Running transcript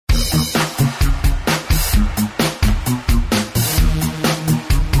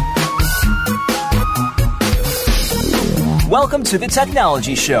Welcome to the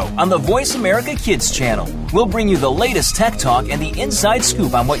Technology Show on the Voice America Kids channel. We'll bring you the latest tech talk and the inside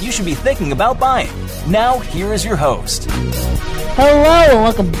scoop on what you should be thinking about buying. Now, here is your host. Hello, and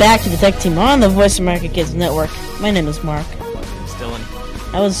welcome back to the Tech Team on the Voice America Kids Network. My name is Mark. It's Dillon.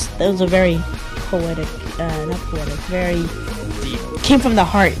 That was a very poetic, not poetic, very deep. Came from the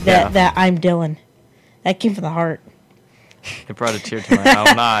heart. That I'm Dillon. That came from the heart. It brought a tear to my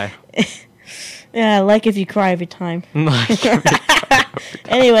own eye. Yeah, like if you cry every time.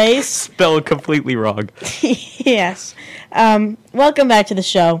 Anyways. Spelled completely wrong. Yes. Welcome back to the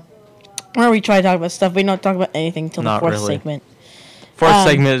show, where we try to talk about stuff. We don't talk about anything until the fourth segment. Fourth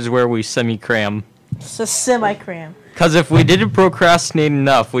segment is where we semi-cram. So semi-cram. Because if we didn't procrastinate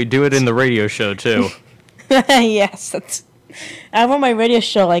enough, we do it in the radio show, too. Yes, I wrote my radio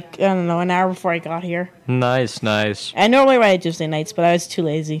show, an hour before I got here. Nice. I normally write Tuesday nights, but I was too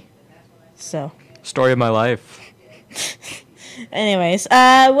lazy. So. Story of my life. Anyways,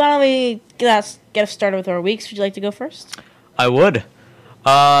 why don't we get us started with our weeks? Would you like to go first? I would.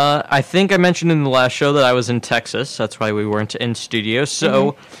 I think I mentioned in the last show that I was in Texas. That's why we weren't in studio.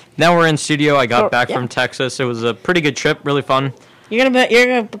 So now we're in studio. I got back from Texas. It was a pretty good trip. Really fun. You're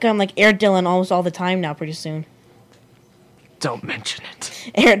gonna become like Air Dillon almost all the time now. Pretty soon. Don't mention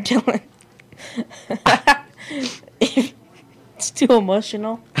it. Air Dillon. It's too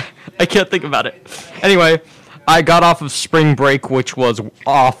emotional. I can't think about it. Anyway, I got off of spring break, which was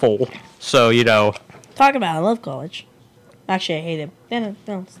awful. So, Talk about it. I love college. Actually, I hate it.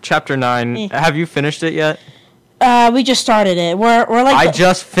 No. Chapter 9. Have you finished it yet? We just started it. We're like... I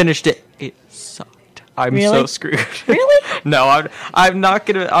just finished it. It sucked. I'm so screwed. Really? No, I'm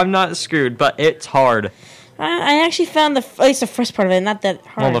not screwed, but it's hard. I actually found at least the first part of it not that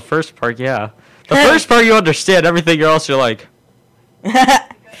hard. Well, the first part, yeah. The first part you understand. Everything else you're like...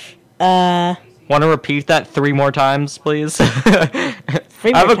 Want to repeat that 3 more times, please? I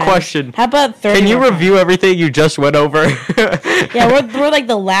have a question. How about 30 Can you review everything you just went over? Yeah, we're like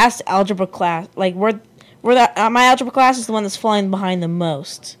the last algebra class. Like my algebra class is the one that's falling behind the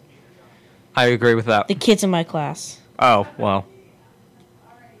most. I agree with that. The kids in my class. Oh, well.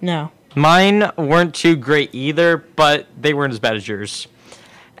 No. Mine weren't too great either, but they weren't as bad as yours.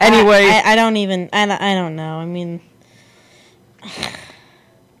 Anyway. I don't know. I mean...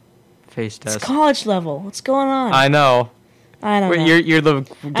 Face test. It's college level. What's going on? I know. I don't know. You're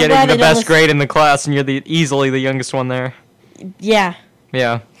getting the best grade in the class, and you're easily the youngest one there. Yeah.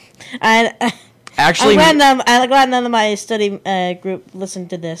 Yeah. Actually, I'm glad none of my study group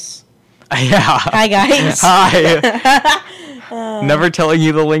listened to this. Yeah. Hi guys. Hi. Never telling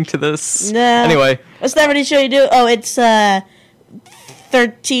you the link to this. No. Anyway. What's that radio show you do? Oh, it's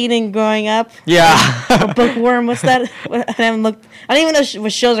 13 and Growing Up. Yeah. Or Bookworm. What's that? I haven't looked. I don't even know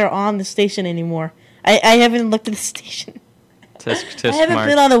what shows are on the station anymore. I haven't looked at the station. Tisk, I haven't Mark.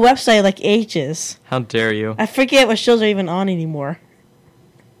 been on the website like ages. How dare you? I forget what shows are even on anymore.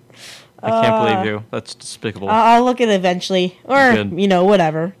 I can't believe you. That's despicable. I'll look at it eventually. Or, Good.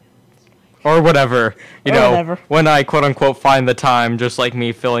 Whatever. Or whatever. Whatever. When I quote-unquote find the time, just like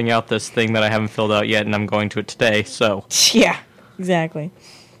me filling out this thing that I haven't filled out yet, and I'm going to it today, so. Yeah, exactly.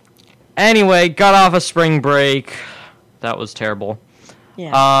 Anyway, got off of spring break. That was terrible.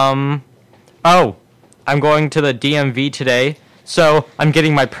 Yeah. I'm going to the DMV today, so I'm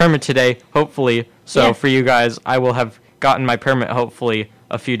getting my permit today, hopefully. So for you guys, I will have gotten my permit, hopefully,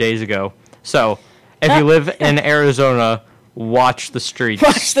 a few days ago. So, if you live in Arizona, watch the streets.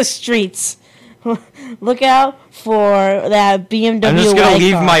 Watch the streets. Look out for that BMW. I'm just going to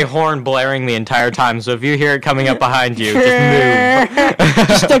leave my horn blaring the entire time, so if you hear it coming up behind you, just move.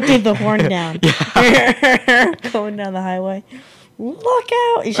 Just don't leave the horn down. Going down the highway. Look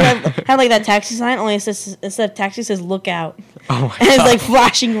out! You should have like that taxi sign, only it says, instead of taxi, it says look out. Oh my God. And it's like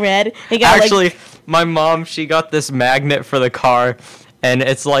flashing red. Actually, my mom, she got this magnet for the car, and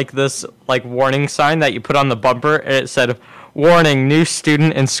it's like this like warning sign that you put on the bumper, and it said, "Warning, new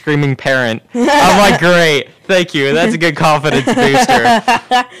student and screaming parent." I'm like, great, thank you. That's a good confidence booster.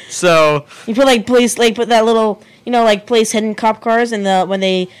 So you put like police, like put that little, like police hidden cop cars, and when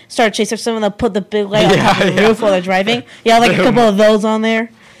they start chasing someone, they'll put the big light on top of the roof while they're driving. Yeah, like a couple of those on there.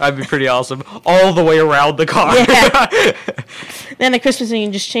 That'd be pretty awesome. All the way around the car. Yeah. Then at Christmas, you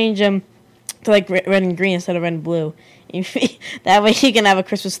can just change them to like red and green instead of red and blue. That way you can have a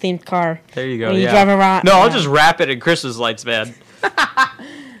Christmas themed car. There you go. When you drive around. No, I'll just wrap it in Christmas lights, man.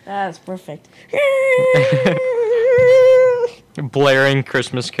 That's perfect. Blaring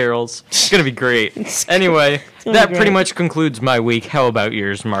Christmas carols. It's gonna be great. Anyway, that pretty much concludes my week. How about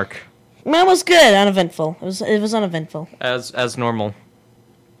yours, Mark? Mine was good, uneventful. It was uneventful. As normal.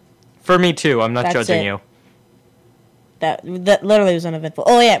 For me too. I'm not judging you. That literally was uneventful.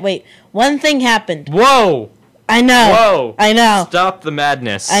 Oh yeah, wait. One thing happened. Whoa! I know. Whoa! I know. Stop the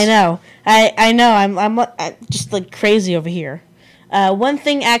madness. I know. I know. I'm just like crazy over here. One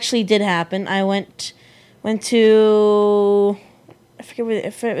thing actually did happen. I went to, I forget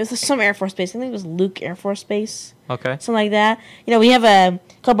if it was some Air Force base. I think it was Luke Air Force Base. Okay. Something like that. You know, we have a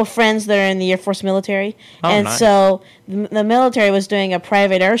couple friends that are in the Air Force military, and nice. so the military was doing a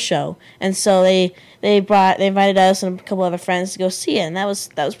private air show, and so they invited us and a couple other friends to go see it, and that was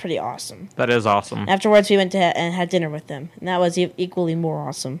pretty awesome. That is awesome. Afterwards, we went to and had dinner with them, and that was equally more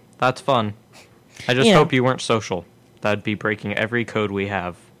awesome. That's fun. I just hope you weren't social. That'd be breaking every code we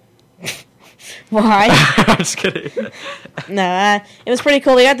have. Why? I'm just kidding. No, it was pretty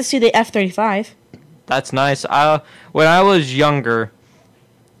cool. We got to see the F-35. That's nice. When I was younger,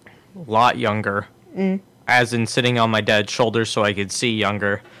 a lot younger, as in sitting on my dad's shoulders so I could see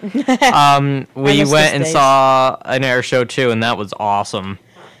younger, we went and saw an air show too, and that was awesome.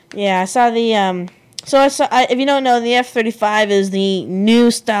 Yeah, I saw the if you don't know, the F-35 is the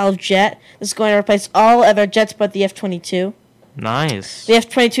new style of jet that's going to replace all other jets but the F-22. Nice. The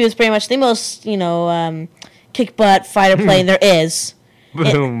F-22 is pretty much the most, kick butt fighter plane there is.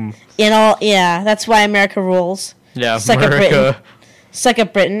 Boom. That's why America rules. Yeah, America. Suck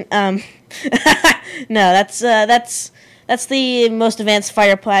up Britain. No, that's the most advanced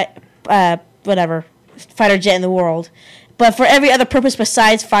fighter jet in the world. But for every other purpose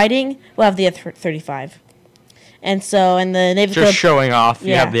besides fighting, we'll have the F-35. And so, in the Navy just showing off,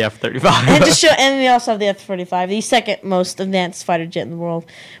 you have the F-35. And we also have the F-35, the second most advanced fighter jet in the world,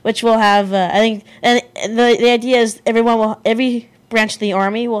 which will have, I think, and the idea is every branch of the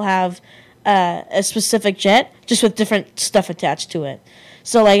Army will have a specific jet, just with different stuff attached to it.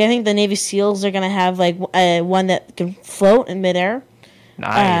 So, like, I think the Navy SEALs are going to have, like, one that can float in midair.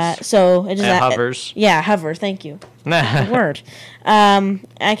 Nice. So it just hovers. Hover. Thank you. Good word. I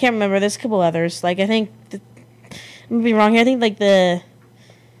can't remember. There's a couple others. Like, I think... I'm going to be wrong here. I think, like,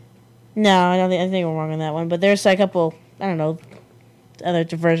 No, I think I'm wrong on that one. But there's a couple, I don't know, other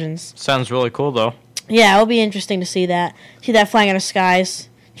diversions. Sounds really cool, though. Yeah, it'll be interesting to see that. See that flying in the skies.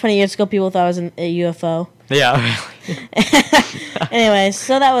 20 years ago, people thought it was a UFO. Yeah. Anyways,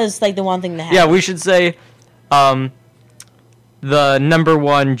 so that was, like, the one thing that happened. Yeah, we should say the number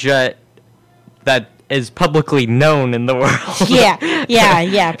one jet that is publicly known in the world. Yeah,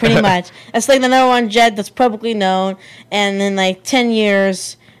 pretty much. That's like the number one jet that's publicly known, and in like 10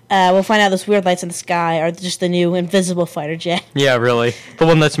 years, we'll find out those weird lights in the sky are just the new invisible fighter jet. Yeah, really. The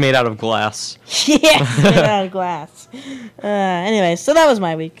one that's made out of glass. Yeah, made out of glass. Anyway, so that was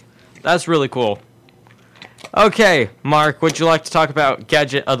my week. That's really cool. Okay, Mark, would you like to talk about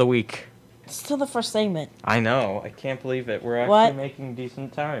Gadget of the Week? It's still the first segment. I know. I can't believe it. We're actually making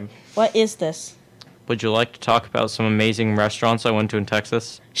decent time. What is this? Would you like to talk about some amazing restaurants I went to in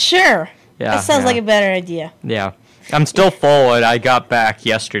Texas? Sure. Yeah. That sounds like a better idea. Yeah. I'm still full, and I got back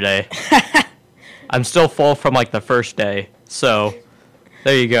yesterday. I'm still full from, like, the first day. So,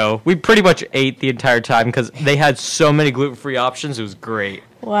 there you go. We pretty much ate the entire time because they had so many gluten-free options. It was great.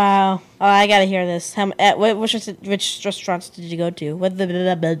 Wow. Oh, I gotta hear this. Which restaurants did you go to? Well,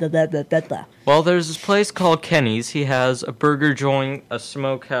 there's this place called Kenny's. He has a burger joint, a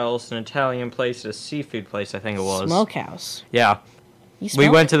smokehouse, an Italian place, a seafood place, I think it was. Smokehouse? Yeah. You smoke? We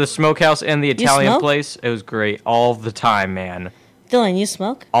went to the smokehouse and the Italian place. It was great. All the time, man. Dylan, you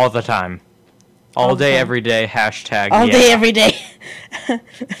smoke? All the time. All day, every day, hashtag All day, every day.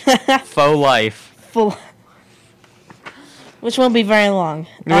 Faux life. Full. Which won't be very long.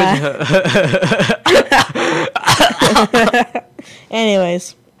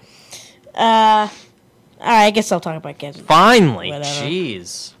 Anyways. Alright, I guess I'll talk about Gadget. Finally. Whatever.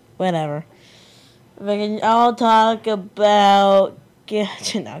 Jeez. Whatever. I'll talk about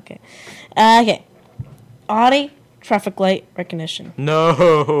Gadget. Okay. Okay. Audi Traffic Light Recognition.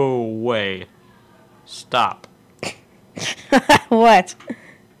 No way. Stop. What?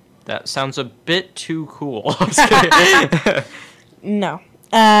 That sounds a bit too cool. No.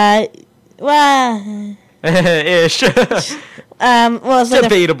 Well. Ish. Well, it's like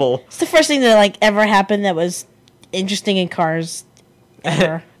debatable. It's the first thing that like ever happened that was interesting in cars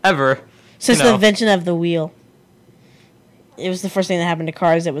ever. Since the invention of the wheel. It was the first thing that happened to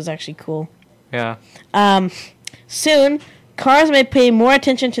cars that was actually cool. Yeah. Soon, cars may pay more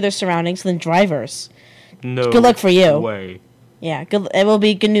attention to their surroundings than drivers. No. Good luck for you. Way. Yeah, it will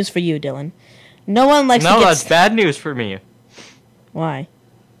be good news for you, Dylan. No one likes to get... No, that's bad news for me. Why?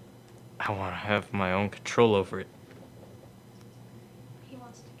 I want to have my own control over it. He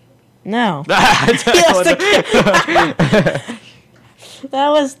wants to kill you. No. That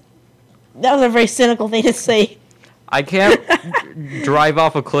was a very cynical thing to say. I can't drive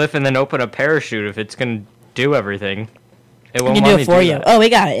off a cliff and then open a parachute if it's going to do everything. It won't can let do me it for you. that. Oh, we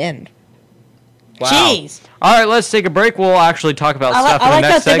got it in. Wow. Jeez. All right, let's take a break. We'll actually talk about stuff I in like the how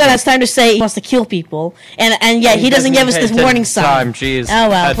next Tizen segment. has time to say he wants to kill people, and yet he doesn't give us pay this attention warning to sign. time, jeez. Oh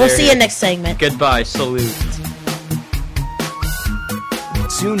well, How we'll dare see you next segment. Goodbye, salute.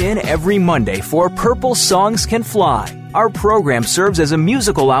 Tune in every Monday for Purple Songs Can Fly. Our program serves as a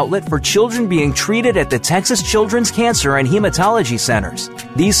musical outlet for children being treated at the Texas Children's Cancer and Hematology Centers.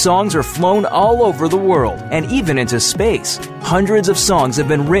 These songs are flown all over the world and even into space. Hundreds of songs have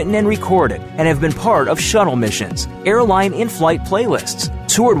been written and recorded and have been part of shuttle missions, airline in-flight playlists,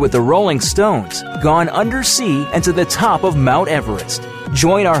 toured with the Rolling Stones, gone undersea and to the top of Mount Everest.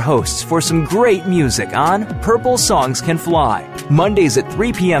 Join our hosts for some great music on Purple Songs Can Fly, Mondays at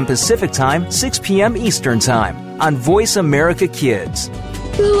 3 p.m. Pacific Time, 6 p.m. Eastern Time, on Voice America Kids.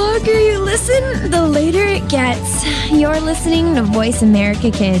 The longer you listen, the later it gets. You're listening to Voice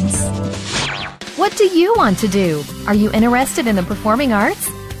America Kids. What do you want to do? Are you interested in the performing arts?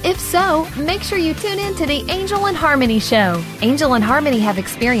 If so, make sure you tune in to the Angel and Harmony Show. Angel and Harmony have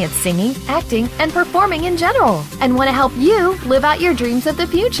experience singing, acting, and performing in general, and want to help you live out your dreams of the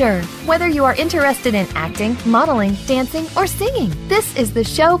future. Whether you are interested in acting, modeling, dancing, or singing, this is the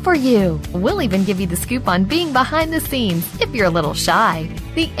show for you. We'll even give you the scoop on being behind the scenes if you're a little shy.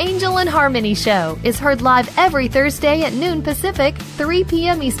 The Angel and Harmony Show is heard live every Thursday at noon Pacific, 3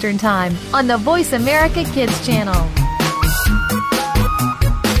 p.m. Eastern Time on the Voice America Kids channel.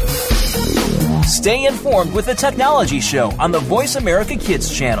 Stay informed with the Technology Show on the Voice America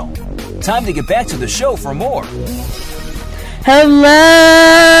Kids channel. Time to get back to the show for more. Hello,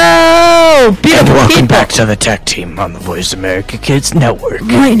 beautiful Welcome people. back to the Tech Team on the Voice America Kids Network.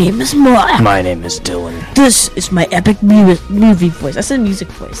 My name is Mark. My name is Dylan. This is my epic movie voice. I said music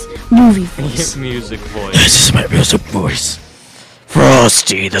voice. Movie voice. Music voice. This is my music voice.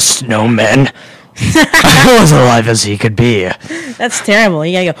 Frosty the Snowman. I was alive as he could be. That's terrible.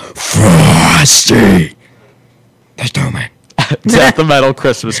 You gotta go. Frosty the Snowman. Death the Metal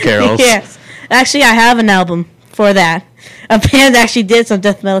Christmas carols. Yes. Actually, I have an album for that. A band actually did some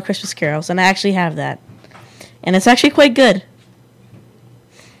death metal Christmas carols, and I actually have that. And it's actually quite good.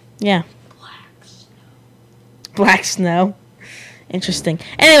 Yeah. Black Snow. Interesting.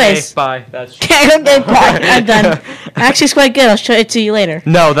 Anyways. Okay, bye. That's Okay, bye. I'm done. Actually, it's quite good. I'll show it to you later.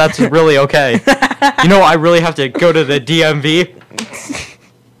 No, that's really okay. You know, I really have to go to the DMV,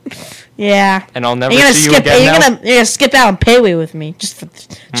 Yeah. and I'll never You're gonna see skip. you again now. You're gonna skip out on payway with me, just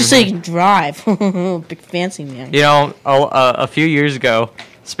so you can drive. Big fancy man. You know, a few years ago,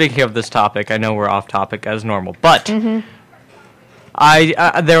 speaking of this topic, I know we're off topic as normal, but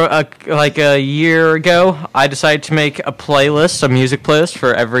like a year ago, I decided to make a playlist, a music playlist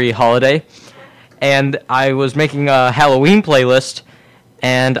for every holiday, and I was making a Halloween playlist,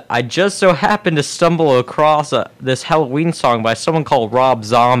 and I just so happened to stumble across this Halloween song by someone called Rob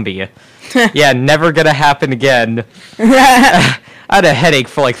Zombie. Yeah, never gonna happen again. I had a headache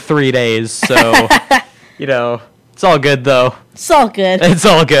for like 3 days, so, you know, it's all good though. It's all good. It's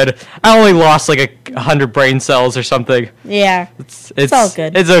all good. I only lost like 100 brain cells or something. Yeah. It's all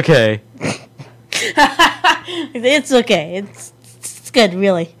good. It's okay. It's okay. It's good,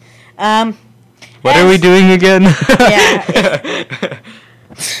 really. What are we doing again? Yeah.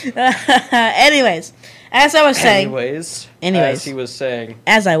 Anyways, as I was saying. Anyways. Anyways. As he was saying.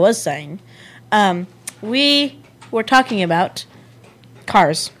 As I was saying, we were talking about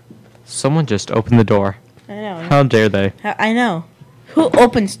cars. Someone just opened the door. I know. How dare they? I know. Who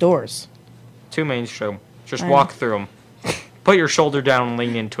opens doors? Too mainstream. Just I walk through them. Put your shoulder down and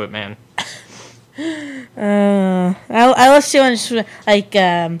lean into it, man. I was doing like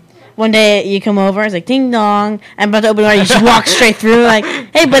one day you come over, it's like ding dong. I'm about to open the door, you just walk straight through, like,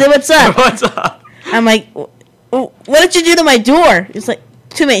 hey buddy, what's up? What's up? I'm like, what did you do to my door? It's like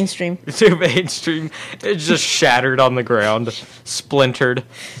too mainstream. Too mainstream. It's just shattered on the ground. Splintered.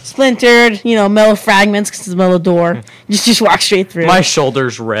 Metal fragments because it's the middle of the door. Just walk straight through. My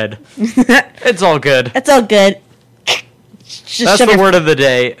shoulder's red. It's all good. It's all good. That's the word of the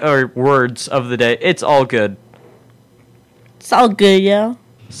day, or words of the day. It's all good. It's all good, yo.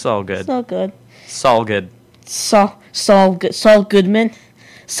 It's all good. It's all good. It's all good. Saul Goodman.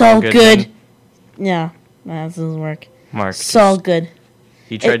 Saul Goodman. Good. Yeah, that doesn't work. Mark. Saul Good.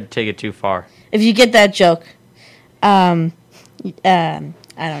 He tried to take it too far. If you get that joke, I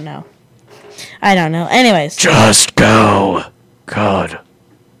don't know. Anyways. Just go. God.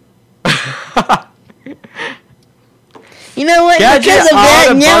 You know what? Gadget Because of that,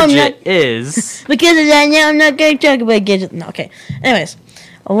 on a now budget is... because of that, now I'm not going to talk about Gadget. No, okay. Anyways,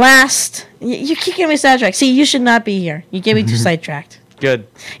 You keep getting me sidetracked. See, you should not be here. You get me too sidetracked. Good.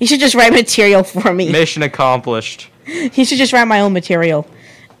 You should just write material for me. Mission accomplished. You should just write my own material.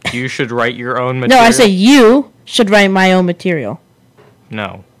 You should write your own material. No, I say you should write my own material.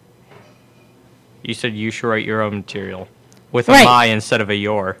 No. You said you should write your own material. With a Right. my instead of a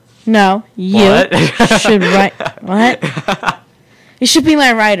your. No, you What? should write. What? You should be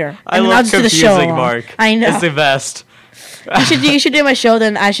my writer. I and then love I'll just do the show confusing along. Mark. I know. It's the best. You should do my show.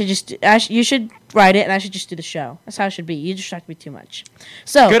 Then you should write it, and I should just do the show. That's how it should be. You distract me too much.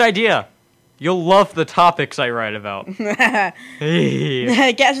 So Good idea. You'll love the topics I write about.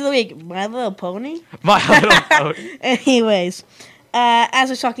 Hey, Gadget of the week, My Little Pony. My Little Pony. Anyways, as I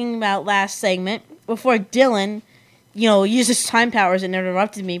was talking about last segment, before Dylan, uses time powers and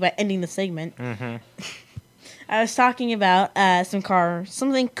interrupted me by ending the segment. Mm-hmm. I was talking about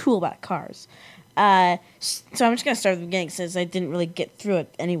something cool about cars. So I'm just gonna start at the beginning since I didn't really get through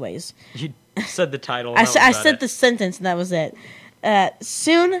it anyways. You said the title. I said the sentence and that was it.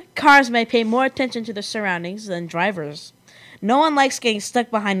 Soon, cars may pay more attention to their surroundings than drivers. No one likes getting stuck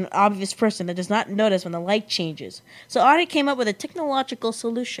behind an obvious person that does not notice when the light changes. So Audi came up with a technological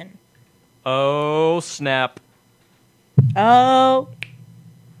solution. Oh, snap. Oh.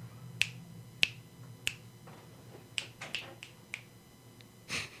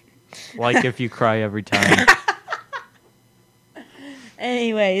 Like if you cry every time.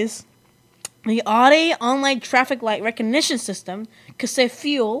 Anyways, the Audi online traffic light recognition system could save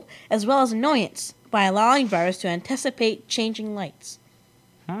fuel as well as annoyance by allowing drivers to anticipate changing lights.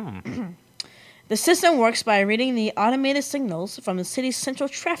 The system works by reading the automated signals from the city's central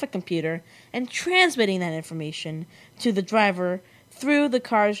traffic computer and transmitting that information to the driver through the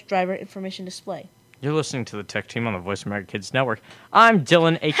car's driver information display. You're listening to the Tech Team on the Voice America Kids Network. I'm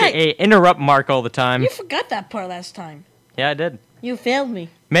Dylan, a.k.a. Interrupt Mark all the time. You forgot that part last time. Yeah, I did. You failed me.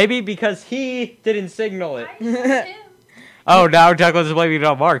 Maybe because he didn't signal it. Oh, now Douglas is blaming it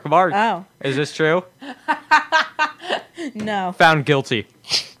on Mark. Mark, Oh. is this true? No. Found guilty.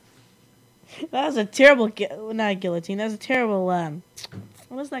 That was a terrible, not a guillotine, that was a terrible,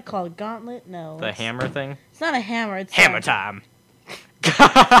 what is that called? Gauntlet? No. The hammer thing? It's not a hammer. It's Hammer time.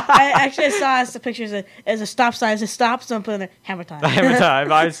 I saw the pictures as a stop sign. As a stop, so I'm putting there hammer time. Hammer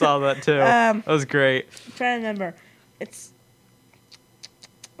time. I saw that too. That was great. I'm trying to remember. It's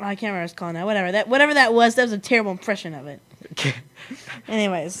I can't remember what it's called now. Whatever that was a terrible impression of it.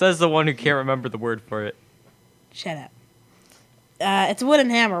 Anyways, Says the one who can't remember the word for it. shut up. It's a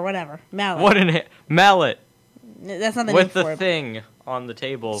wooden hammer. Whatever. Mallet. Wooden mallet That's not the with name for the it. thing on the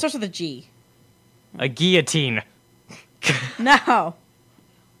table. It starts with a G. A guillotine. No.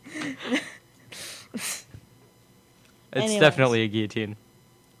 It's Anyways. definitely a guillotine.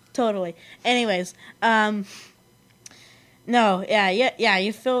 Totally. Anyways, no, yeah,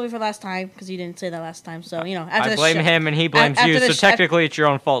 you feel me for last time because you didn't say that last time. So after I the blame show, him and he blames after you, the so sh- technically it's your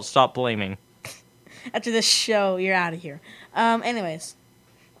own fault. Stop blaming. After this show, you're out of here. Anyways,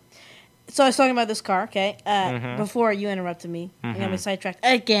 so I was talking about this car, okay? Before you interrupted me, you got me sidetracked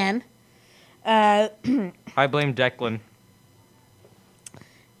again. I blame Declan.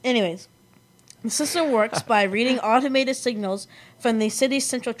 Anyways, the system works by reading automated signals from the city's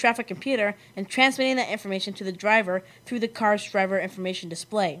central traffic computer and transmitting that information to the driver through the car's driver information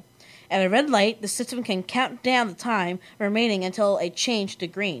display. At a red light, the system can count down the time remaining until a change to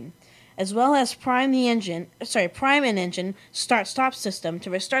green, as well as prime an engine start-stop system to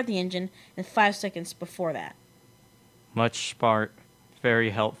restart the engine in 5 seconds before that. Much smart.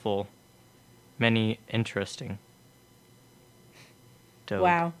 Very helpful. Many interesting. Dope.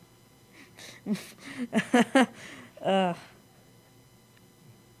 Wow.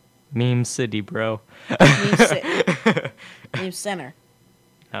 Meme City, bro. Meme Center.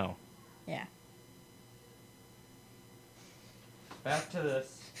 No. Yeah. Back to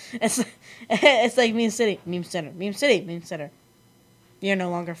this. It's like Meme City, Meme Center, Meme City, Meme Center. You're no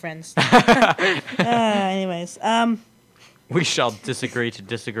longer friends. Anyways, We shall disagree to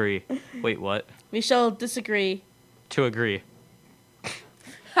disagree. Wait, what? we shall disagree. To agree.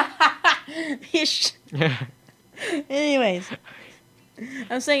 Anyways,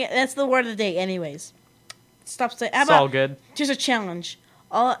 I'm saying that's the word of the day. Anyways, stop saying. It's all good. Here's a challenge.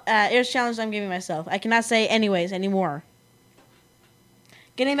 Here's a challenge I'm giving myself. I cannot say anyways anymore.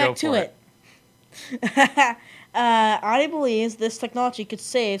 Getting back to it. Audi believes this technology could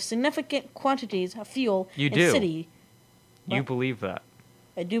save significant quantities of fuel in do. city. You What? believe that.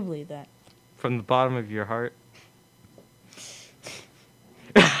 I do believe that. From the bottom of your heart.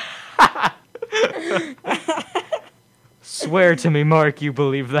 Swear to me, Mark, you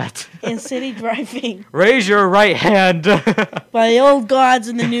believe that. In city driving. Raise your right hand. By the old gods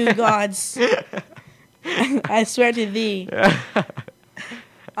and the new gods. I swear to thee.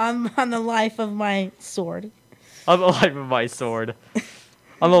 On the life of my sword. On the life of my sword.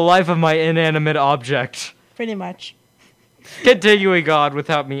 On the life of my inanimate object. Pretty much. Continuing on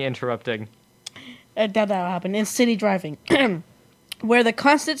without me interrupting. I doubt that will happen. In city driving. Where the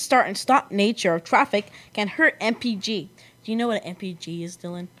constant start and stop nature of traffic can hurt MPG. Do you know what an MPG is,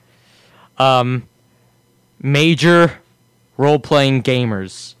 Dylan? Major role-playing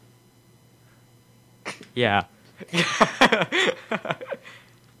gamers. Yeah.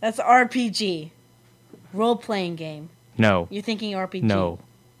 That's RPG. Role-playing game. No. You're thinking RPG. No.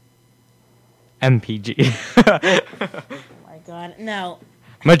 MPG. Oh my god. No.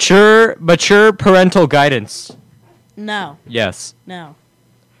 Mature parental guidance. No. Yes. No.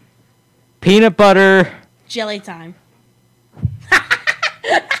 Peanut butter. Jelly time.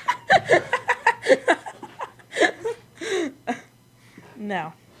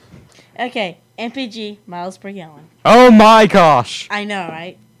 No. Okay. MPG, miles per gallon. Oh my gosh. I know,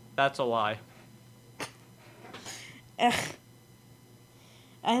 right? That's a lie. Ugh.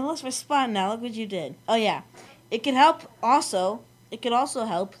 I lost my spot now. Look what you did. Oh yeah. It could also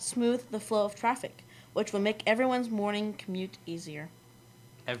help smooth the flow of traffic, which will make everyone's morning commute easier.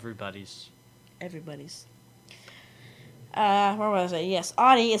 Everybody's. Where was I? Yes,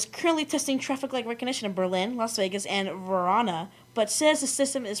 Audi is currently testing traffic light recognition in Berlin, Las Vegas, and Verona, but says the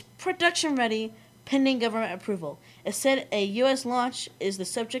system is production ready pending government approval. It said a U.S. launch is the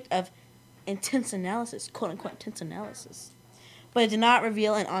subject of intense analysis, quote-unquote intense analysis, but it did not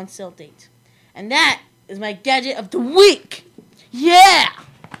reveal an on-sale date. And that is my gadget of the week! Yeah!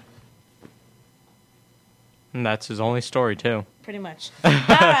 And that's his only story, too. Pretty much. Alright,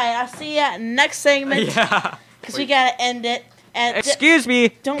 I'll see ya next segment. Yeah. Because we gotta end it. And Excuse me.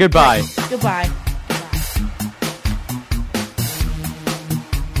 Don't Goodbye. Goodbye.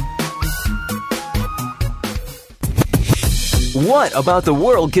 What about the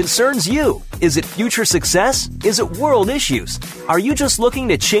world concerns you? Is it future success? Is it world issues? Are you just looking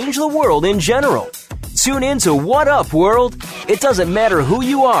to change the world in general? Tune in to What Up, World! It doesn't matter who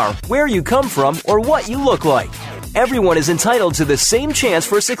you are, where you come from, or what you look like. Everyone is entitled to the same chance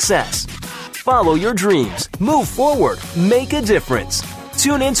for success. Follow your dreams, move forward, make a difference.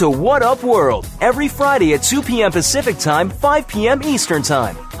 Tune in to What Up, World! Every Friday at 2 p.m. Pacific Time, 5 p.m. Eastern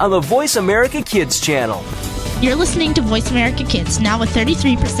Time on the Voice America Kids channel. You're listening to Voice America Kids, now with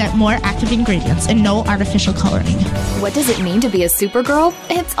 33% more active ingredients and no artificial coloring. What does it mean to be a supergirl?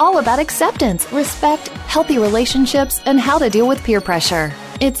 It's all about acceptance, respect, healthy relationships, and how to deal with peer pressure.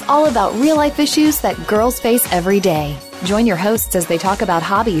 It's all about real-life issues that girls face every day. Join your hosts as they talk about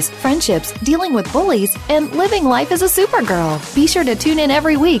hobbies, friendships, dealing with bullies, and living life as a supergirl. Be sure to tune in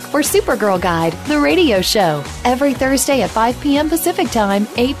every week for Supergirl Guide, the radio show, every Thursday at 5 p.m. Pacific Time,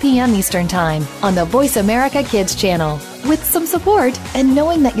 8 p.m. Eastern Time on the Voice America Kids channel. With some support and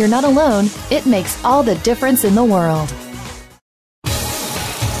knowing that you're not alone, it makes all the difference in the world.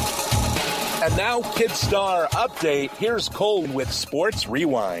 And now, Kid Star Update. Here's Cole with Sports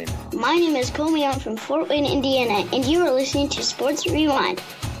Rewind. My name is Cole Meow from Fort Wayne, Indiana, and you are listening to Sports Rewind.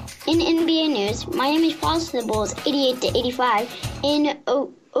 In NBA news, Miami falls to the Bulls 88-85 in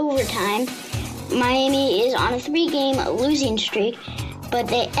overtime. Miami is on a 3-game losing streak, but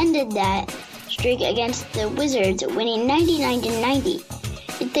they ended that streak against the Wizards, winning 99-90.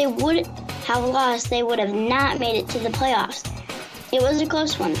 If they would have lost, they would have not made it to the playoffs. It was a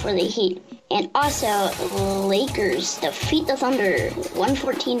close one for the Heat. And also, Lakers defeat the Thunder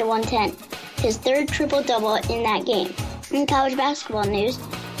 114-110. His third triple-double in that game. In college basketball news,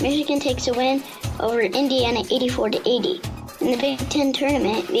 Michigan takes a win over Indiana 84-80. And the Big Ten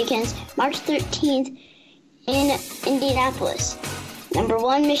tournament begins March 13th in Indianapolis. Number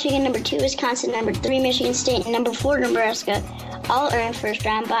 1, Michigan. Number 2, Wisconsin. Number 3, Michigan State. And number 4, Nebraska all earn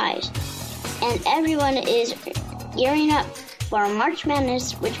first-round byes. And everyone is gearing up for March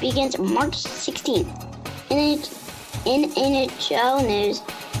Madness, which begins March 16th. In NHL news,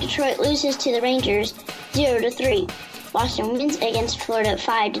 Detroit loses to the Rangers 0-3. Boston wins against Florida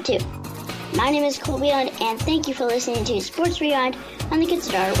 5-2. My name is Cole Beyond, and thank you for listening to Sports Rewind on the Kid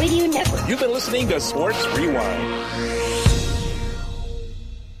Star Radio Network. You've been listening to Sports Rewind.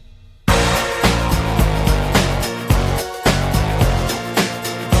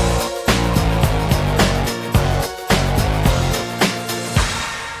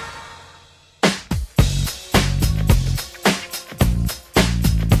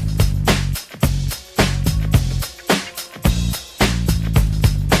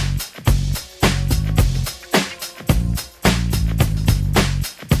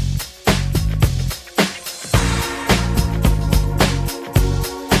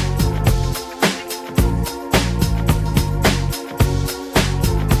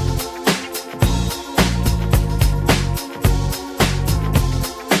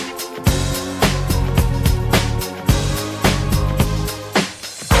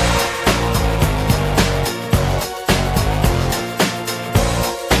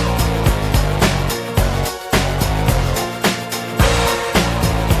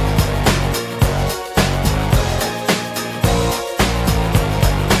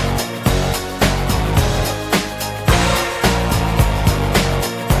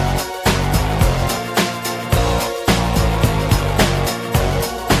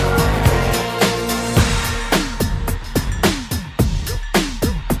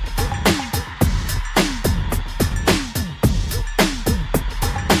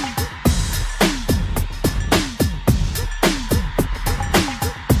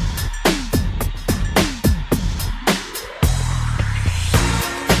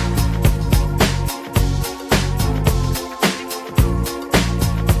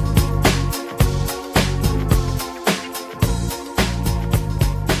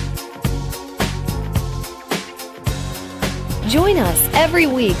 Join us every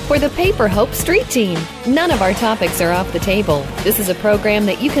week for the Paper Hope Street Team. None of our topics are off the table. This is a program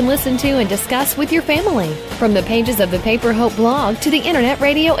that you can listen to and discuss with your family. From the pages of the Paper Hope blog to the internet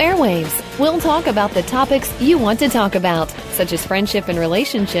radio airwaves, we'll talk about the topics you want to talk about, such as friendship and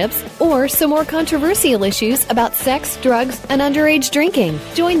relationships, or some more controversial issues about sex, drugs, and underage drinking.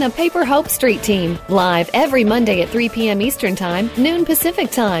 Join the Paper Hope Street Team live every Monday at 3 p.m. Eastern Time, noon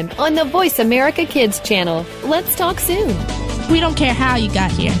Pacific Time on the Voice America Kids channel. Let's talk soon. We don't care how you got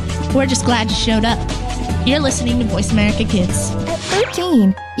here. We're just glad you showed up. You're listening to Voice America Kids. At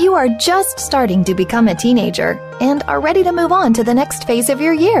 13, you are just starting to become a teenager and are ready to move on to the next phase of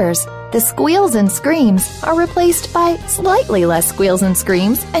your years. The squeals and screams are replaced by slightly less squeals and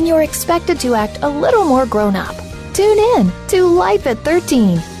screams, and you're expected to act a little more grown up. Tune in to Life at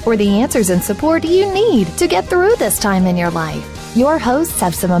 13 for the answers and support you need to get through this time in your life. Your hosts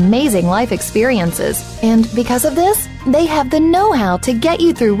have some amazing life experiences, and because of this, they have the know-how to get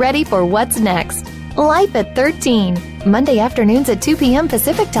you through ready for what's next. Life at 13, Monday afternoons at 2 p.m.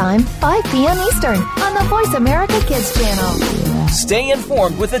 Pacific Time, 5 p.m. Eastern, on the Voice America Kids channel. Stay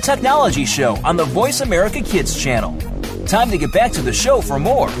informed with the Technology Show on the Voice America Kids channel. Time to get back to the show for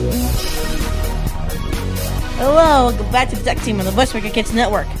more. Hello, welcome back to the Tech Team on the Voice America Kids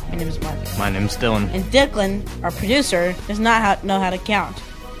Network. My name is Mark. My name's Dillon. And Declan, our producer, does not know how to count.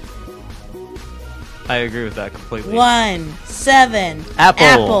 I agree with that completely. 1, 7,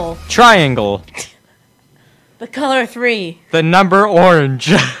 Apple. Triangle. The color 3. The number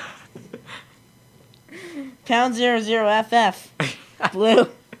orange. Pound 00FF. Blue.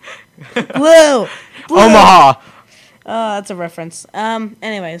 Blue. Omaha. Oh, that's a reference.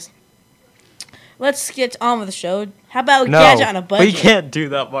 Anyways. Let's get on with the show. How about Gadget on a budget? We can't do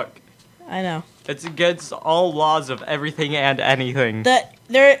that, Mark. I know. It's against all laws of everything and anything.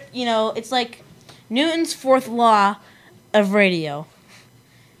 It's like Newton's fourth law of radio.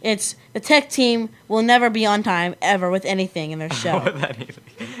 It's the tech team will never be on time ever with anything in their show. With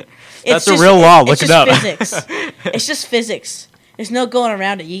anything. That's a real law. Look it up. It's just physics. It's just physics. There's no going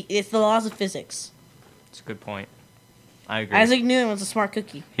around it. It's the laws of physics. That's a good point. I agree. Isaac Newton was a smart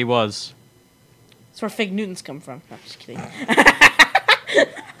cookie. He was. That's where fake Newtons come from. No, I'm just kidding.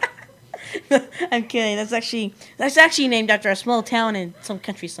 I'm kidding. That's actually named after a small town in some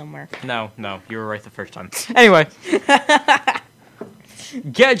country somewhere. No, you were right the first time. Anyway,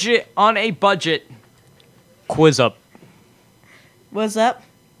 Gadget on a budget. QuizUp. What's up?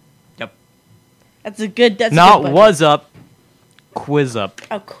 Yep. That's a good. That's not a good was up. QuizUp.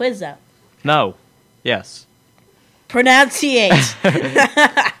 Oh, QuizUp. No. Yes. Pronunciate.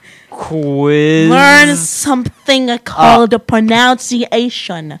 Quiz. Learn something called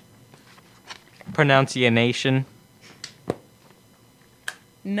pronunciation. Pronunciation.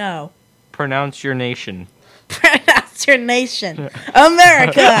 No. Pronounce your nation. Pronounce your nation.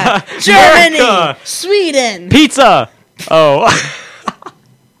 America. Germany. Sweden. Pizza. Oh.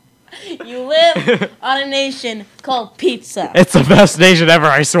 You live on a nation called pizza. It's the best nation ever,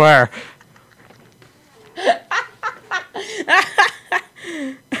 I swear.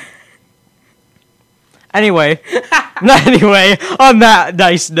 Anyway, on that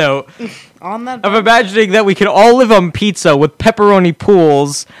nice note, of imagining that we could all live on pizza with pepperoni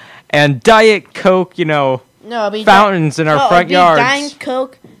pools and Diet Coke, fountains in our front yards.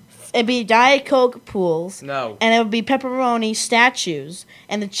 It'd be Diet Coke pools. No. And it would be pepperoni statues,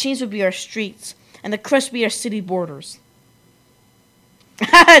 and the cheese would be our streets, and the crust would be our city borders.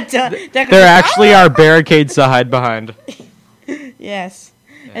 There actually are barricades to hide behind. Yes.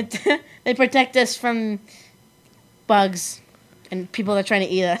 Yeah. They protect us from bugs and people that are trying to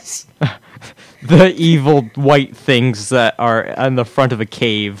eat us. The evil white things that are on the front of a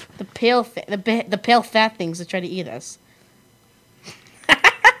cave. The pale fat things that try to eat us.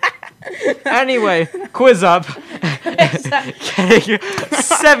 Anyway, QuizUp. Getting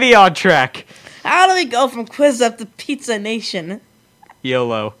semi on track. How do we go from QuizUp to Pizza Nation?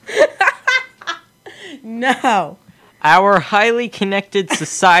 YOLO. No. Our highly connected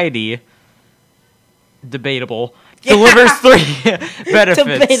society, debatable, delivers 3 benefits.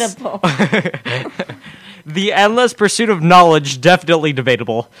 Debatable. The endless pursuit of knowledge, definitely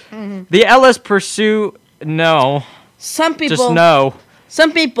debatable. Mm-hmm. The endless pursuit, no. Some people. Just no.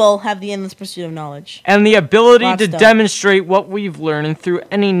 Some people have the endless pursuit of knowledge. And the ability to demonstrate what we've learned through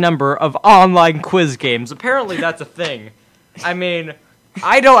any number of online quiz games. Apparently that's a thing. I mean,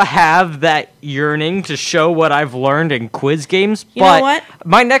 I don't have that yearning to show what I've learned in quiz games, but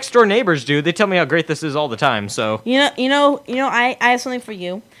my next door neighbors do. They tell me how great this is all the time. So I have something for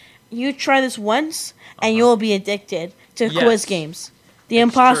you. You try this once, and you'll be addicted to quiz games. The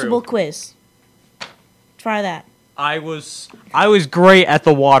Impossible Quiz. Try that. I was great at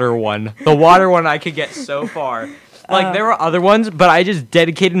the water one. The water one I could get so far. Like, there were other ones, but I just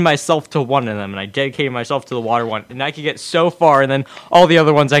dedicated myself to one of them, and I dedicated myself to the water one, and I could get so far, and then all the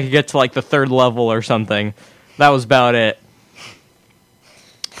other ones I could get to, like, the 3rd level or something. That was about it.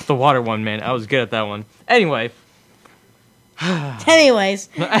 The water one, man. I was good at that one. Anyway. Anyways,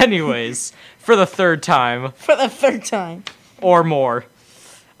 for the 3rd time. For the 3rd time. Or more.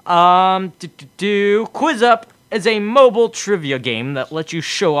 QuizUp is a mobile trivia game that lets you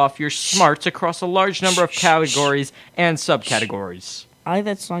show off your smarts across a large number of categories and subcategories. I like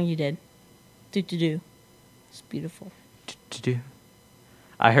that song you did. Do. It's beautiful. Do.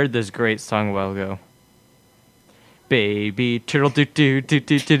 I heard this great song a while ago. Baby turtle do do do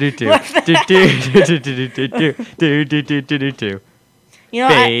do do do do do do do do do do. You know,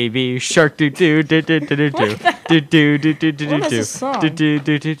 baby shark do do do do do do do do do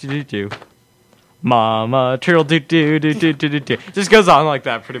do do do do. Mama turtle do do do do do do. Just goes on like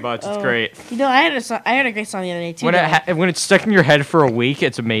that pretty much. It's great. You know, I heard a great song the other day too. When it's stuck in your head for a week,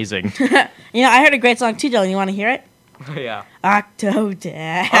 it's amazing. You know, I heard a great song too, Dylan. You want to hear it? Yeah.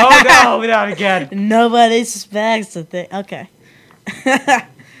 Octodad. Oh no, not again. Nobody suspects the thing. Okay.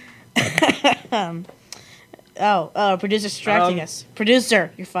 Producer's distracting us.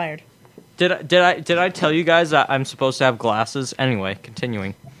 Producer, you're fired. Did I tell you guys that I'm supposed to have glasses? Anyway,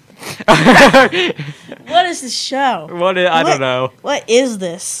 continuing. What is this show? I don't know. What is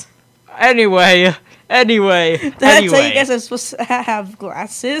this? Anyway. Did I tell you guys I'm supposed to have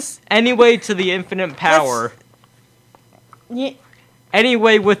glasses? Anyway to the infinite power.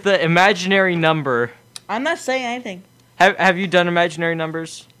 Anyway with the imaginary number. I'm not saying anything. Have you done imaginary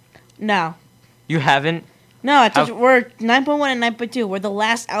numbers? No. You haven't? No, I told you, we're 9.1 and 9.2. We're the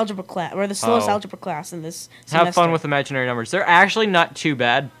last algebra class. We're the slowest algebra class in this semester. Have fun with imaginary numbers. They're actually not too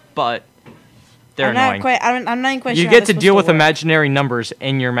bad, but they're annoying. I'm not even quite sure. You get to deal with imaginary numbers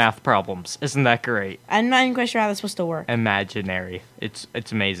in your math problems. Isn't that great? I'm not even quite sure how that's supposed to work. Imaginary. It's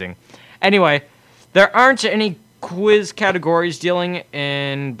amazing. Anyway, there aren't any quiz categories dealing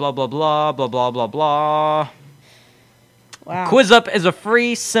in blah blah blah blah blah blah blah. Wow. QuizUp is a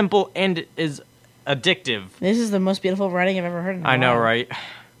free, simple, and is addictive. This is the most beautiful writing I've ever heard in a while. I know, right?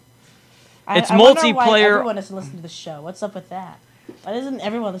 It's I multiplayer. Why everyone doesn't listen to the show. What's up with that? Why doesn't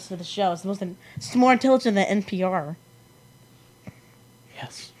everyone listen to the show? It's more intelligent than NPR.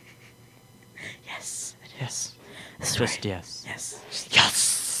 Yes. Yes. Yes. That's Just right. yes. Yes.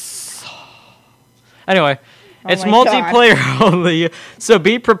 Yes. Anyway, it's my multiplayer only, so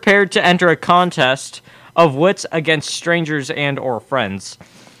be prepared to enter a contest of wits against strangers and or friends.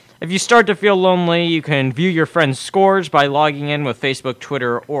 If you start to feel lonely, you can view your friends' scores by logging in with Facebook,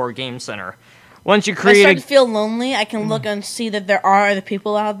 Twitter, or Game Center. Once you create If I start to feel lonely, I can look and see that there are other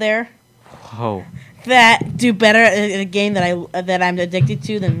people out there that do better at a game that I'm addicted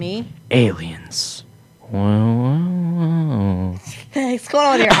to than me. Aliens. What's going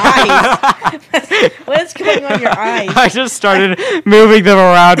on with your eyes? What's going on with your eyes? I just started moving them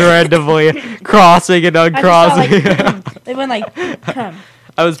around randomly, crossing and uncrossing. They went like, come.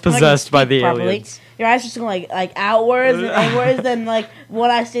 I was possessed by the aliens. Your eyes just going like outwards and inwards, then like one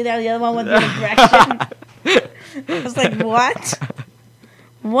eye stayed there, the other one went the other direction. I was like, what?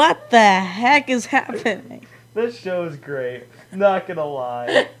 What the heck is happening? This show is great. Not gonna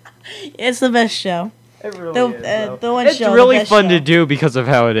lie. It's the best show. It really is. It's really fun to do because of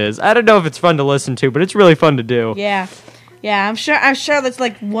how it is. I don't know if it's fun to listen to, but it's really fun to do. Yeah. Yeah, I'm sure there's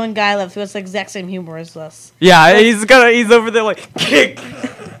like one guy left who has the exact same humor as us. Yeah, he's over there like kick.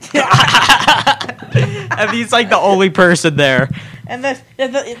 And he's like the only person there. And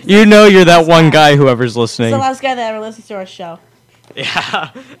you're that one guy, whoever's listening. It's the last guy that ever listens to our show.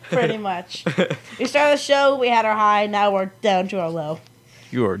 Yeah. Pretty much. We started the show, we had our high, now we're down to our low.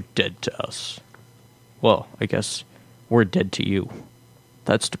 You are dead to us. Well, I guess we're dead to you.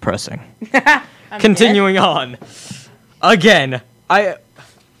 That's depressing. Continuing on. Again,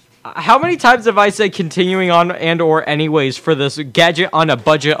 how many times have I said continuing on and or anyways for this gadget on a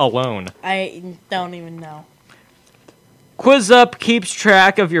budget alone? I don't even know. QuizUp keeps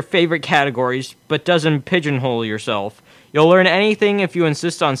track of your favorite categories, but doesn't pigeonhole yourself. You'll learn anything if you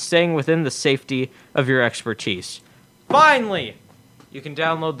insist on staying within the safety of your expertise. Finally! You can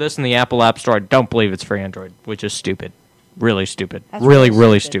download this in the Apple App Store. I don't believe it's for Android, which is stupid. Really stupid. That's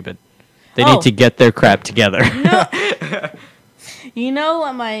really stupid. They need to get their crap together. You know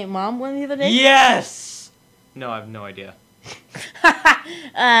what my mom went the other day? Yes! No, I have no idea.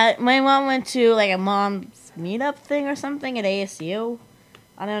 My mom went to like a mom's meetup thing or something at ASU.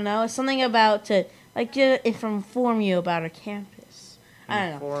 I don't know. It's something about to inform you about her campus. I don't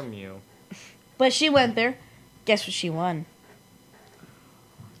know. Inform you. But she went there. Guess what she won?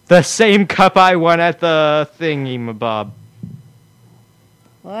 The same cup I won at the thingy-mabob.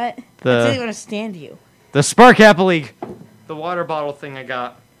 What? I The- didn't even understand you. The Spark Apple League. The water bottle thing I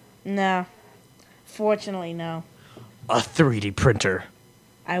got. No. Fortunately, no. A 3D printer.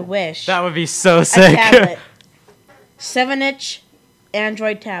 I wish. That would be so A sick. tablet. 7-inch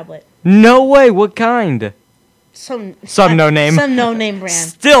Android tablet. No way. What kind? Some no name. Some no name brand.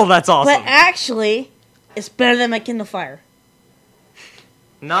 Still, that's awesome. But actually, it's better than my Kindle Fire.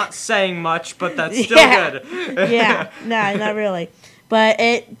 Not saying much, but that's still Yeah. good. Yeah. No, not really. But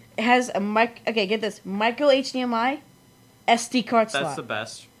it has a okay, get this. Micro HDMI SD card slot. That's the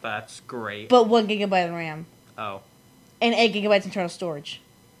best. That's great. But 1 gigabyte of RAM. Oh. And 8 gigabytes internal storage.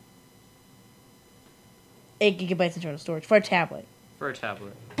 8 gigabytes internal storage for a tablet. For a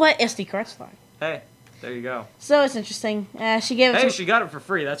tablet. But SD card slot. Hey, there you go. So it's interesting. She gave it Hey, to she got it for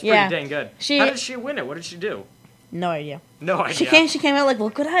free. That's Yeah. pretty dang good. How did she win it? What did she do? No idea. No idea. She came out like,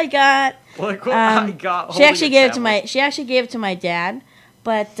 look what I got. Look what I got. She actually gave it to my dad,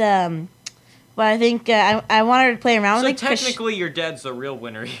 but I think I wanted her to play around So with it. technically, your dad's the real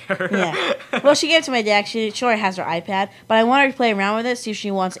winner here. Yeah. Well, she gave it to my dad. She sure has her iPad, but I wanted her to play around with it, see if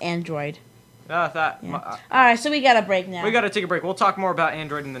she wants Android. All right, so we got a break now. We got to take a break. We'll talk more about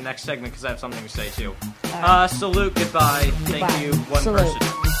Android in the next segment because I have something to say too. Salute. Goodbye. Thank you. One Salute.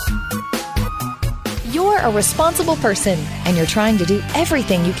 person. You're a responsible person, and you're trying to do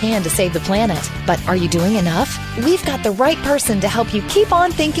everything you can to save the planet. But are you doing enough? We've got the right person to help you keep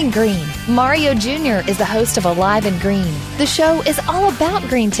on thinking green. Mario Jr. is the host of Alive and Green. The show is all about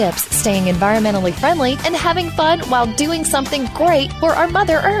green tips, staying environmentally friendly, and having fun while doing something great for our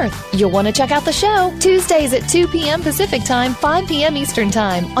Mother Earth. You'll want to check out the show Tuesdays at 2 p.m. Pacific Time, 5 p.m. Eastern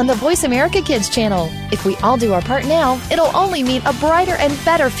Time on the Voice America Kids channel. If we all do our part now, it'll only mean a brighter and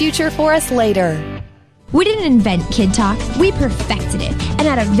better future for us later. We didn't invent Kid Talk, we perfected it, and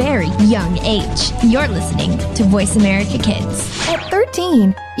at a very young age. You're listening to Voice America Kids. At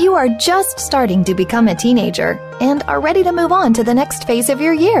 13, you are just starting to become a teenager and are ready to move on to the next phase of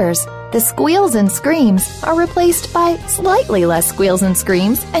your years. The squeals and screams are replaced by slightly less squeals and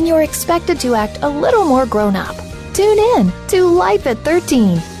screams, and you're expected to act a little more grown up. Tune in to Life at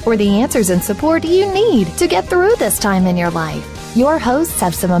 13 for the answers and support you need to get through this time in your life. Your hosts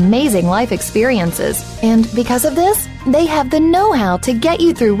have some amazing life experiences, and because of this, they have the know-how to get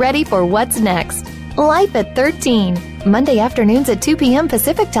you through ready for what's next. Life at 13, Monday afternoons at 2 p.m.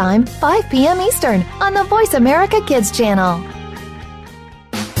 Pacific Time, 5 p.m. Eastern on the Voice America Kids channel.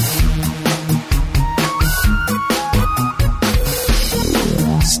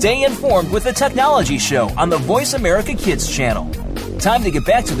 Stay informed with the Technology Show on the Voice America Kids channel. Time to get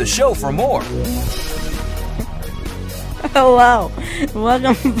back to the show for more. Hello.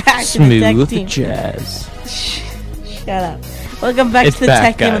 Welcome back to the Tech Smooth Team. jazz. Shut up. Welcome back It's to the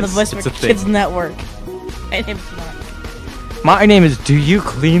back, Tech Team on the guys. Voice It's America a thing. Kids Network. My name's Mark. My name is. Do you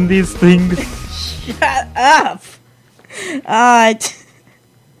clean these things? Shut up.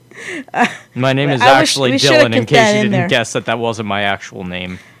 My name is I wish- actually we should've Dylan. In kept case that you in didn't there. guess that wasn't my actual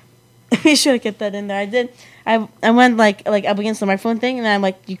name. We should have kept that in there. I did. I went like up against the microphone thing, and I'm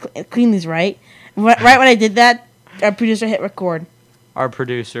like, "You clean these, right?" Right when I did that, our producer hit record. Our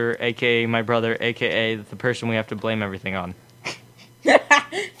producer, aka my brother, aka the person we have to blame everything on.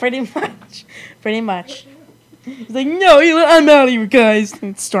 Pretty much. He's like, "No, I'm out of here, guys."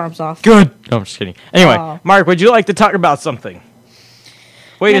 And storms off. Good. No, I'm just kidding. Anyway, Aw. Mark, would you like to talk about something?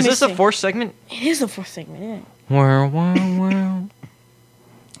 Wait, Let is me this see. a fourth segment? It is the fourth segment. Yeah. Wow.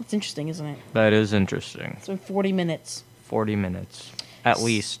 It's interesting, isn't it? That is interesting. It's been 40 minutes. 40 minutes. At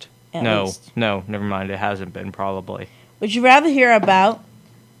least. At No, least. never mind. It hasn't been, probably. Would you rather hear about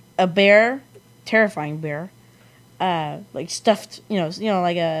a bear, terrifying bear, like stuffed, like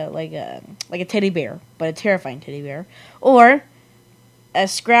a teddy bear, but a terrifying teddy bear, or a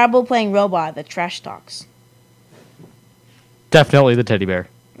Scrabble-playing robot that trash talks? Definitely the teddy bear.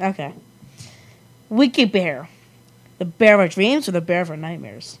 Okay. Wikibear, the bear of our dreams or the bear of our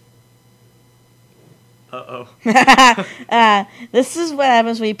nightmares? Uh-oh. This is what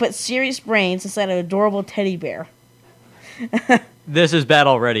happens when you put serious brains inside an adorable teddy bear. This is bad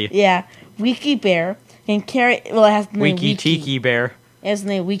already. Yeah, Wikibear can carry. Well, it has the name Wiki Tiki Bear. It has the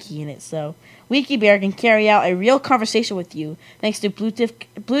name Wiki in it, so Wikibear can carry out a real conversation with you thanks to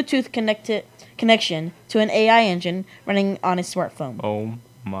Bluetooth connection to an AI engine running on a smartphone. Oh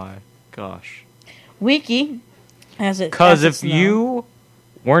my gosh. Wiki has it. Because as if it's known- you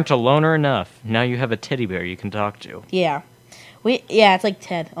weren't a loner enough, now you have a teddy bear you can talk to. yeah, it's like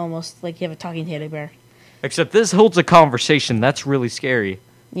Ted almost, like you have a talking teddy bear. Except this holds a conversation. That's really scary.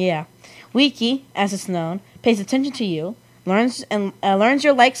 Yeah. Wiki, as it's known, pays attention to you, learns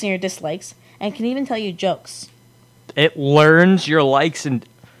your likes and your dislikes, and can even tell you jokes. It learns your likes and...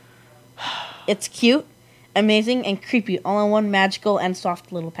 It's cute, amazing, and creepy, all in one magical and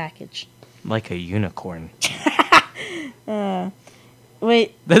soft little package. Like a unicorn.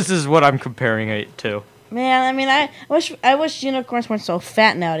 Wait. This is what I'm comparing it to. Man, I mean, I wish unicorns weren't so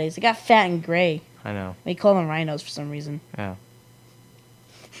fat nowadays. They got fat and gray. I know. We call them rhinos for some reason. Yeah.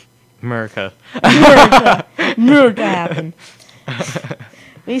 America. America happened.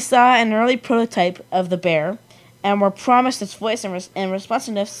 We saw an early prototype of the bear, and were promised its voice and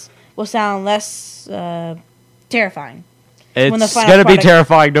responsiveness will sound less terrifying. It's going to be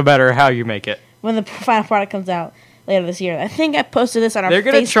terrifying no matter how you make it. When the final product comes out later this year. I think I posted this on our Facebook.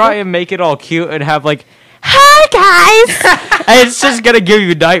 They're going to try and make it all cute and have like, hi guys! And it's just going to give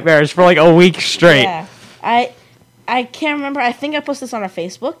you nightmares for like a week straight. Yeah. I can't remember. I think I posted this on our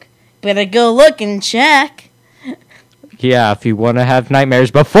Facebook. Better go look and check. Yeah, if you want to have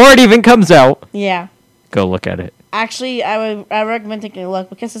nightmares before it even comes out. Yeah. Go look at it. Actually, I recommend taking a look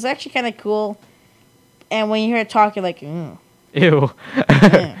because it's actually kind of cool. And when you hear it talk, you're like, ew. Ew.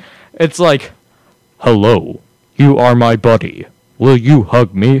 It's like, hello, you are my buddy. Will you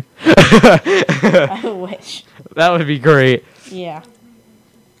hug me? I wish. That would be great. Yeah.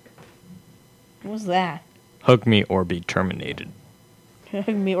 What was that? Hug me or be terminated. Hug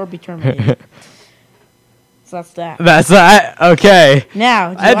me or be terminated. So that's that. That's that. Okay.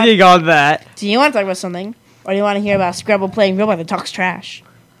 Now, ending on that. Do you want to talk about something? Or do you want to hear about a Scrabble-playing robot that talks trash?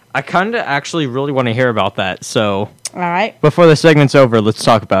 I kind of actually really want to hear about that, so... Alright. Before the segment's over, let's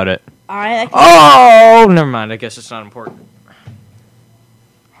talk about it. Alright. Oh! Never mind, I guess it's not important.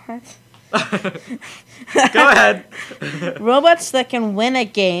 What? Go ahead. Robots that can win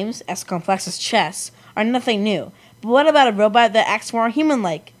at games as complex as chess are nothing new. But what about a robot that acts more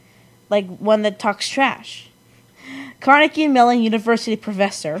human-like? Like one that talks trash? Carnegie Mellon University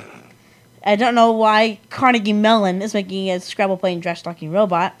professor... I don't know why Carnegie Mellon is making a Scrabble-playing trash-talking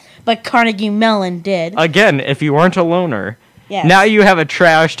robot, but Carnegie Mellon did. Again, if you weren't a loner, yes. Now you have a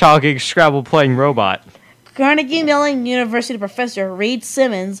trash-talking Scrabble-playing robot. Carnegie Mellon University professor Reed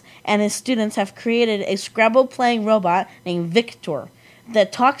Simmons and his students have created a Scrabble-playing robot named Victor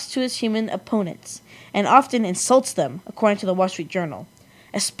that talks to his human opponents and often insults them, according to the Wall Street Journal,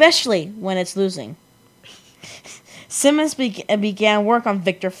 especially when it's losing. Simmons began work on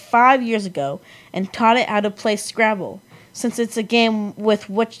Victor 5 years ago and taught it how to play Scrabble, since it's a game with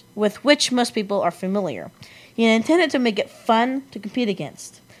which most people are familiar. He intended to make it fun to compete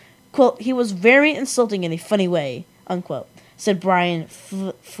against. Quote, he was very insulting in a funny way, unquote, said Brian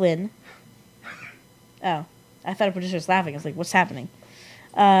Flynn. Oh, I thought a producer was laughing. I was like, what's happening?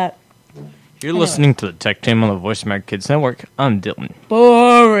 You're listening to the Tech Team on the Voice America Kids Network. I'm Dylan.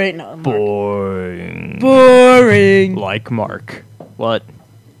 Boring. No, Boring. Boring. Like Mark. What?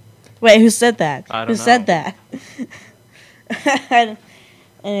 Wait, who said that? I don't know. Who said that?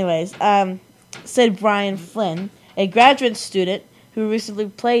 Anyways, said Brian Flynn, a graduate student who recently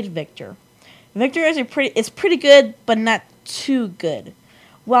played Victor. Victor is pretty good, but not too good.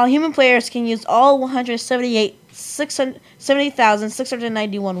 While human players can use all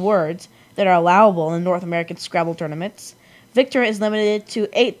 170,691 words that are allowable in North American Scrabble tournaments, Victor is limited to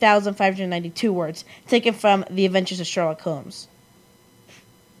 8,592 words, taken from The Adventures of Sherlock Holmes.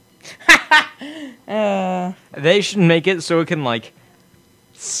 They should make it so it can, like,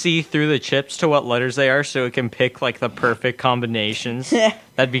 see through the chips to what letters they are so it can pick, like, the perfect combinations.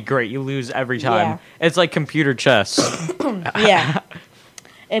 That'd be great. You lose every time. Yeah. It's like computer chess. Yeah.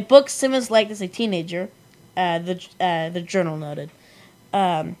 A book Simmons liked as a teenager, the journal noted.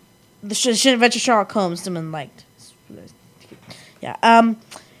 The Adventure Sherlock Holmes Simmons liked. Yeah.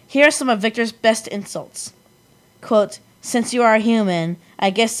 Here are some of Victor's best insults. Quote, since you are a human, I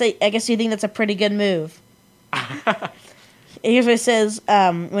guess you think that's a pretty good move. Here's what it says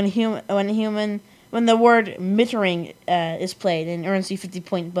when the word mittering is played and earns you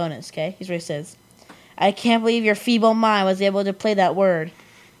 50-point bonus, okay? Here's what it says. I can't believe your feeble mind was able to play that word.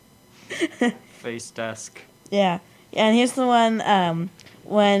 Face desk. Yeah. And here's the one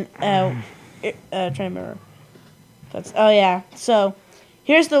when trying to remember. So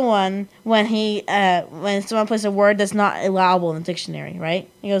here's the one when when someone plays a word that's not allowable in the dictionary, right?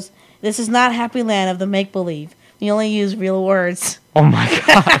 He goes, "This is not Happy Land of the make believe. We only use real words." Oh my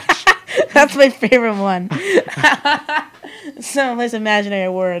gosh. That's my favorite one. Someone plays an imaginary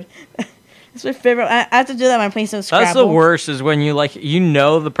word. That's my favorite. I have to do that when I'm playing some Scrabble. That's the worst is when you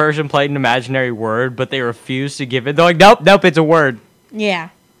know the person played an imaginary word, but they refuse to give it. They're like, nope, it's a word. Yeah.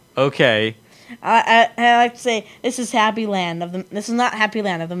 Okay. I like to say this is Happy Land of the. This is not Happy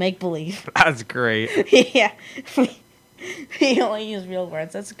Land of the make believe. That's great. Yeah, we only use real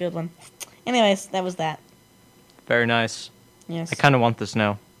words. That's a good one. Anyways, that was that. Very nice. Yes. I kind of want this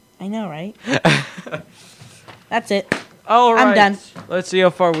now. I know, right? That's it. All right. I'm done. Let's see how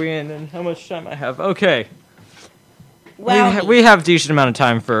far we in and how much time I have. Okay. Wow. We have a decent amount of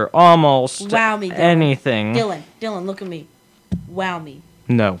time for almost Wow me, Dylan. anything. Dylan, look at me. Wow me.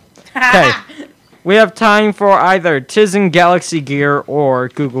 No. Okay. We have time for either Tizen Galaxy Gear or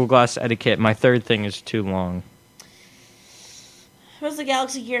Google Glass Etiquette. My third thing is too long. What's the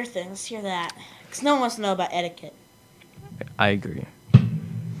Galaxy Gear thing? Let's hear that. Because no one wants to know about etiquette. I agree.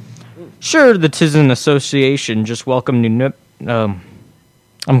 Sure, the Tizen Association just welcomed new... I'm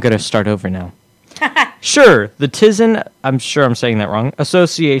going to start over now. Sure, the Tizen, I'm sure I'm saying that wrong,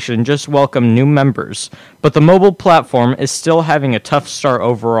 Association just welcomed new members, but the mobile platform is still having a tough start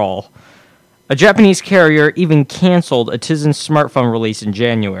overall. A Japanese carrier even canceled a Tizen smartphone release in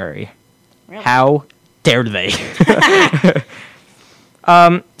January. Really? How dare they?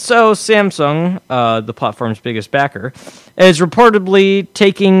 So Samsung, the platform's biggest backer, is reportedly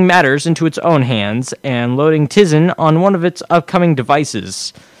taking matters into its own hands and loading Tizen on one of its upcoming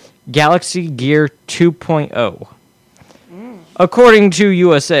devices, Galaxy Gear 2.0. According to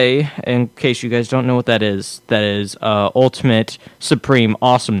USA, in case you guys don't know what that is Ultimate Supreme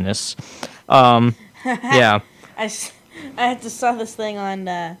Awesomeness. Yeah. I had to saw this thing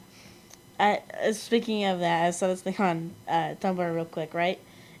on... speaking of that, I saw this thing on Tumblr real quick, right?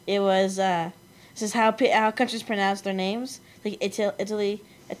 It was... this is how countries pronounce their names. Like Italy,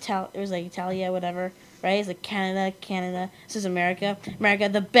 it was like Italia, whatever. Right? It's like Canada. This is America. America,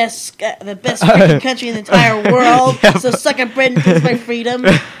 the best freaking country in the entire world. Yep. So suck at Britain, it's my freedom.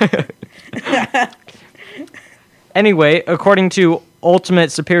 Anyway, according to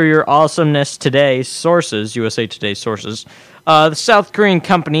Ultimate Superior Awesomeness Today sources, USA Today sources, the South Korean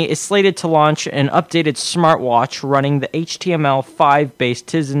company is slated to launch an updated smartwatch running the HTML5-based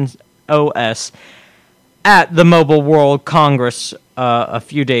Tizen OS at the Mobile World Congress a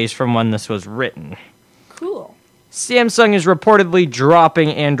few days from when this was written. Cool. Samsung is reportedly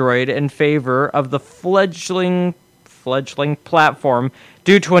dropping Android in favor of the fledgling platform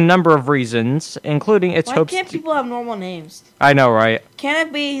due to a number of reasons, including its hopes. Why can't people have normal names? I know, right? Can't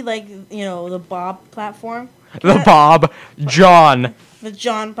it be like, the Bob platform? John. The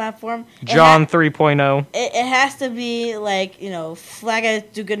John platform. John 3.0. It has to be like, flagga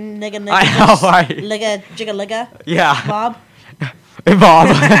dooga nigga nigga. I know, right? Ligga jigga ligga. Yeah. Bob. Bob.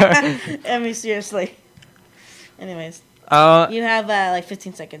 I mean, seriously. Anyways. You have like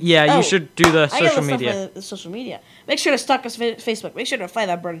 15 seconds. Yeah, you should do the social media. Stuff the social media. Make sure to stalk us on Facebook. Make sure to find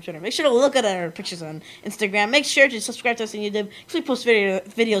that bird on Twitter. Make sure to look at our pictures on Instagram. Make sure to subscribe to us on YouTube because we post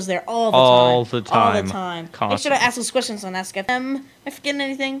videos there all the time. Constantly. Make sure to ask us questions on Ask FM. Am I forgetting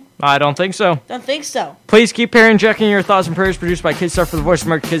anything? I don't think so. Don't think so. Please keep pairing checking your thoughts and prayers produced by Kidstar for the Voice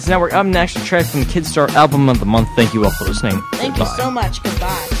America Kids Network. Up next, a track from the Kidstar Album of the Month. Thank you all for listening. Thank you so much.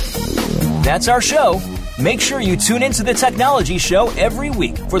 Goodbye. That's our show. Make sure you tune into the Technology Show every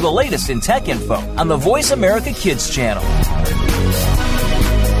week for the latest in tech info on the Voice America Kids channel.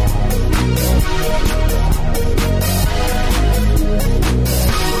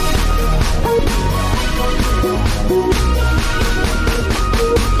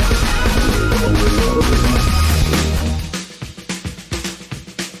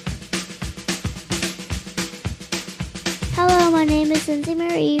 My name is Lindsay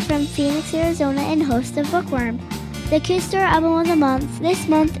Marie from Phoenix, Arizona, and host of Bookworm. The QuizUp Album of the Month this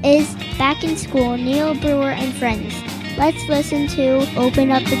month is Back in School, Neil Brewer and Friends. Let's listen to Open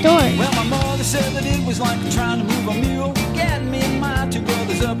Up the Door. Well, my mother said that it was like trying to move a mule, getting me and my two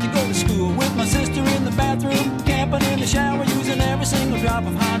brothers up to go to school, with my sister in the bathroom, camping in the shower, using every single drop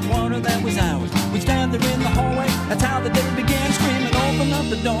of hot water that was ours. We'd stand there in the hallway, that's how the day began, screaming, open up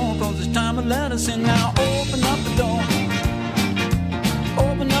the door, 'cause it's time to let us in now. Open up the door.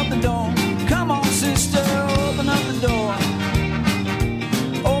 Open up the door. Come on, sister, open up the door.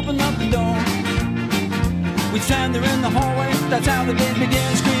 Open up the door. We'd stand there in the hallway, that's how the day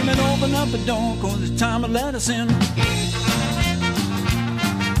began, screaming, open up the door, 'cause it's time to let us in.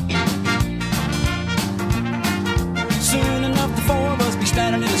 Soon enough, the four of us be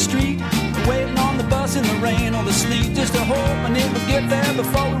standing in the street, waiting on the bus in the rain or the sleet, just a hoping it would get there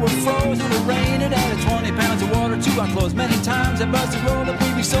before we were frozen. The rain, it added 20 pounds of water to our clothes. Many times that bus would roll up,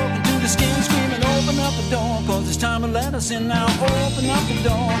 we'd be soaking to the skin, screaming, open up the door, 'cause it's time to let us in now. Open up the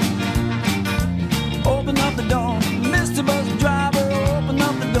door. Open up the door. Mr. Bus Driver, open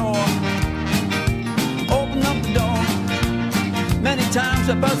up the door. Open up the door. Many times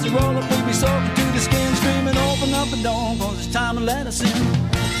that bus would roll up, we'd be soaking to the skin, screaming, open up the door, 'cause it's time to let us in.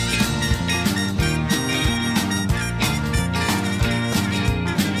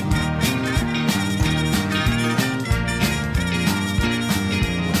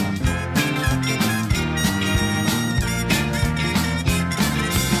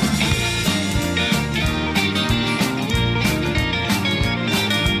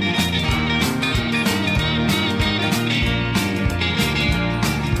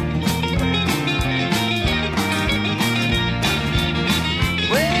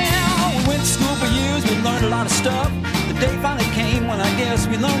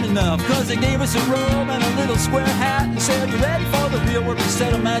 Enough, 'cause they gave us a robe and a little square hat and said, you ready for the real world? We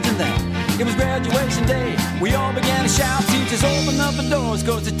said, imagine that. It was graduation day. We all began to shout, teachers, open up the doors,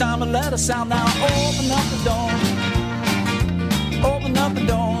 'cause it's time to let us out now. Open up the doors. Open up the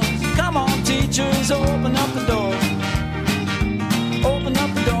doors. Come on, teachers, open up the doors. Open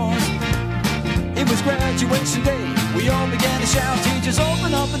up the doors. It was graduation day. We all began to shout, teachers,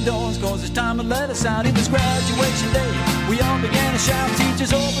 open up the doors, 'cause it's time to let us out. It was graduation day. We all began to shout,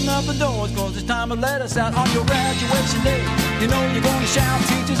 teachers, open up the doors, 'cause it's time to let us out. On your graduation day, you know you're gonna shout,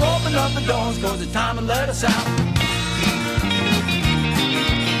 teachers, open up the doors, 'cause it's time to let us out.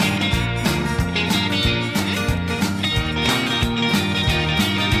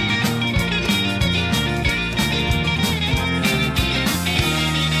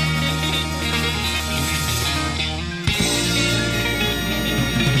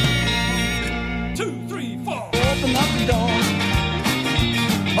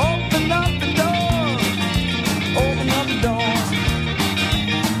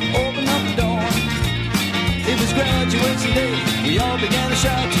 We all began to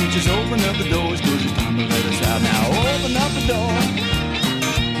shout, teachers, open up the doors, 'cause it's time to let us out. Now open up the door.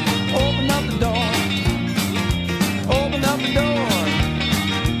 Open up the door. Open up the door.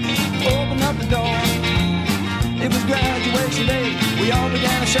 Open up the door. It was graduation day. We all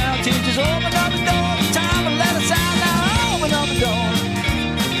began to shout, teachers, open up the door. It's time to let us out. Now open up the door.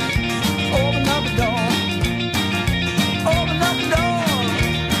 Open up the door. Open up the door.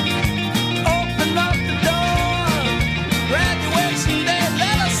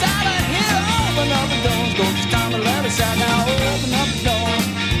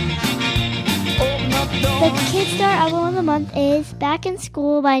 The Kid Star Album of the Month is Back in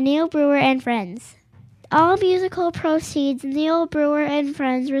School by Neil Brewer and Friends. All musical proceeds Neil Brewer and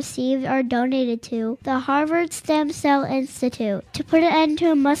Friends received are donated to the Harvard Stem Cell Institute to put an end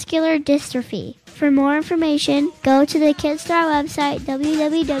to muscular dystrophy. For more information, go to the Kid Star website,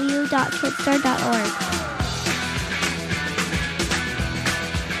 www.kidstar.org.